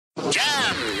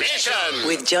Mission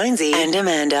with Jonesy and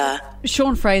Amanda.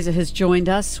 Sean Fraser has joined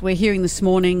us. We're hearing this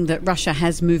morning that Russia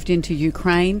has moved into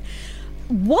Ukraine.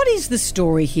 What is the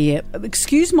story here?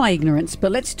 Excuse my ignorance,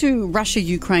 but let's do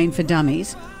Russia-Ukraine for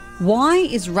dummies. Why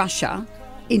is Russia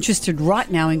interested right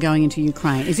now in going into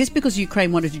Ukraine? Is this because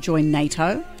Ukraine wanted to join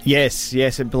NATO? Yes,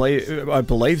 I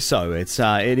believe so.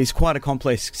 It is quite a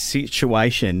complex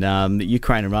situation.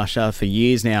 Ukraine and Russia for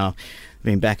years now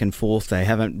been back and forth. They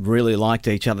haven't really liked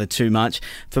each other too much.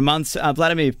 For months,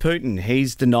 Vladimir Putin,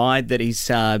 he's denied that he's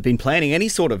been planning any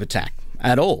sort of attack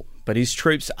at all. But his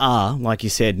troops are, like you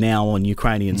said, now on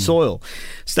Ukrainian soil.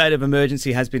 State of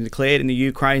emergency has been declared in the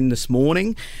Ukraine this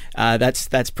morning.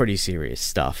 That's pretty serious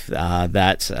stuff. Why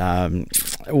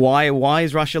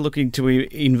is Russia looking to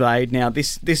invade now?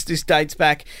 This dates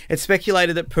back. It's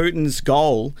speculated that Putin's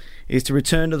goal is to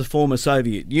return to the former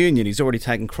Soviet Union. He's already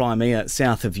taken Crimea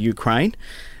south of Ukraine.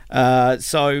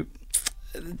 So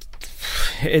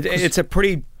it's a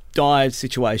pretty dire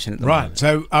situation at the moment. Right.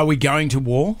 So are we going to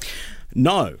war?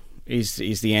 No. Is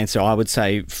the answer, I would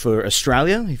say, for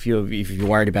Australia. If you're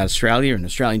worried about Australia and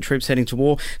Australian troops heading to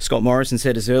war, Scott Morrison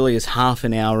said as early as half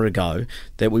an hour ago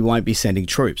that we won't be sending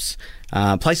troops.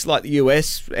 Places like the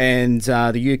US and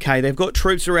the UK, they've got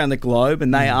troops around the globe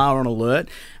and they are on alert.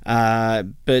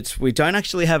 But we don't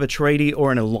actually have a treaty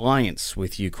or an alliance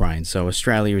with Ukraine. So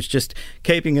Australia is just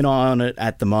keeping an eye on it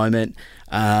at the moment.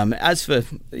 As for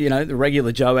the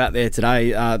regular Joe out there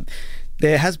today,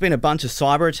 there has been a bunch of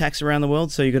cyber attacks around the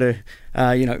world, so you've got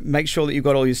to, make sure that you've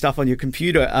got all your stuff on your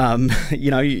computer.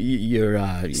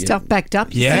 Your stuff backed up.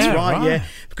 Yeah, that's right. Yeah,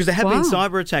 because there have been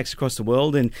cyber attacks across the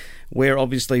world, and we're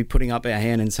obviously putting up our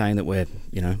hand and saying that we're,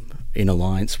 in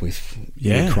alliance with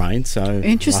Ukraine. So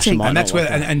interesting, and that's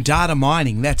where and data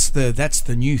mining. That's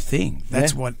the new thing.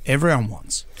 That's what everyone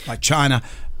wants, like China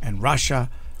and Russia.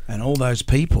 And all those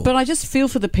people. But I just feel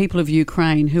for the people of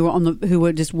Ukraine who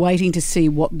are just waiting to see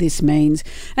what this means.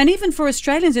 And even for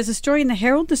Australians, there's a story in the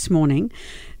Herald this morning.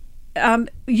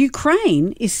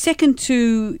 Ukraine is second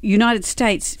to United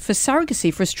States for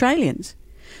surrogacy for Australians.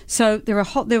 So there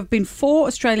have been 4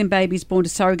 Australian babies born to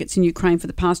surrogates in Ukraine for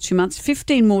the past 2 months,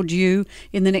 15 more due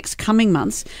in the next coming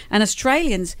months. And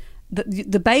Australians,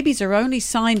 the babies are only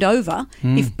signed over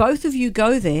if both of you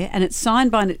go there and it's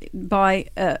signed by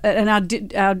our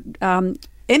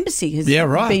embassy has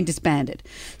been disbanded.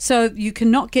 So you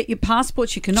cannot get your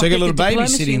passports. You cannot. So you get got a little your baby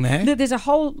sitting there. There's a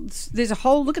whole.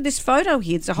 Look at this photo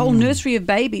here. It's a whole nursery of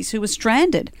babies who were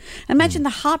stranded. Imagine the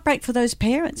heartbreak for those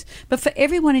parents, but for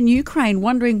everyone in Ukraine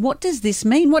wondering what does this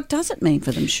mean? What does it mean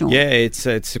for them, Sean? Yeah,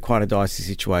 it's quite a dicey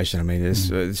situation. I mean,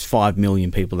 there's 5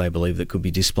 million people they believe that could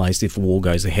be displaced if war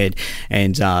goes ahead,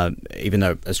 and even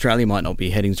though Australia might not be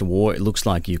heading to war, it looks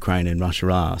like Ukraine and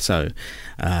Russia are. So.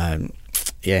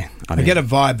 I get a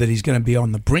vibe that he's going to be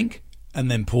on the brink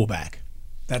and then pull back.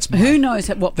 Who knows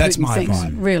what that's Putin my thinks,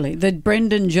 vibe. really. The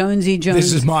Brendan Jonesy Jones.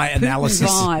 This is my Putin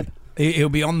analysis. vibe. He'll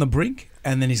be on the brink.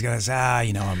 And then he's going to say,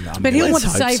 I'm But he'll want to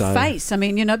Let's save hope so. face. I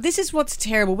mean, this is what's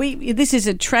terrible. This is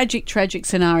a tragic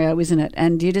scenario, isn't it?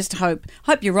 And you just hope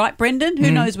you're right, Brendan.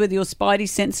 Who knows with your spidey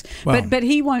sense? Well, but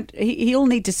he won't. He'll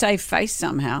need to save face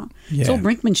somehow. It's Yeah. all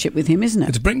brinkmanship with him, isn't it?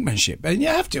 It's brinkmanship. And you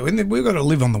have to. And we've got to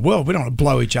live on the world. We don't want to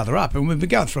blow each other up. And we've been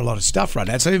going through a lot of stuff right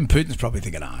now. So even Putin's probably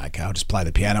thinking, okay, I'll just play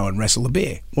the piano and wrestle the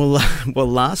bear. Well,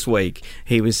 last week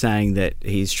he was saying that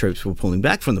his troops were pulling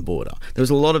back from the border. There was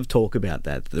a lot of talk about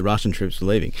that the Russian troops were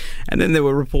leaving. And then there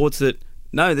were reports that,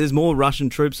 no, there's more Russian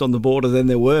troops on the border than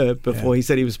there were before he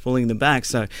said he was pulling them back.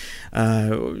 So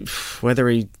whether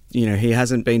he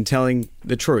hasn't been telling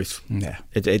the truth. Yeah.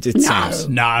 It sounds.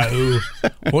 No.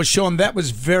 Well, Sean, that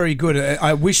was very good.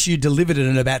 I wish you delivered it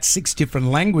in about 6 different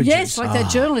languages. Yes, like that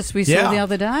journalist we saw the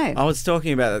other day. I was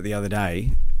talking about it the other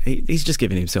day. He's just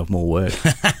giving himself more work.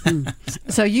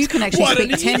 So you can actually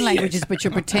speak 10 languages, but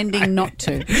you're pretending not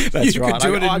to. That's You right. could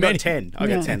do it in I many- got 10. I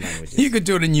got 10 languages. You could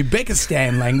do it in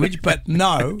Uzbekistan language, but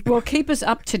no. Well, keep us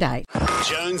up to date.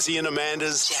 Jonesy and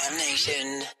Amanda's Jam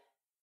Nation.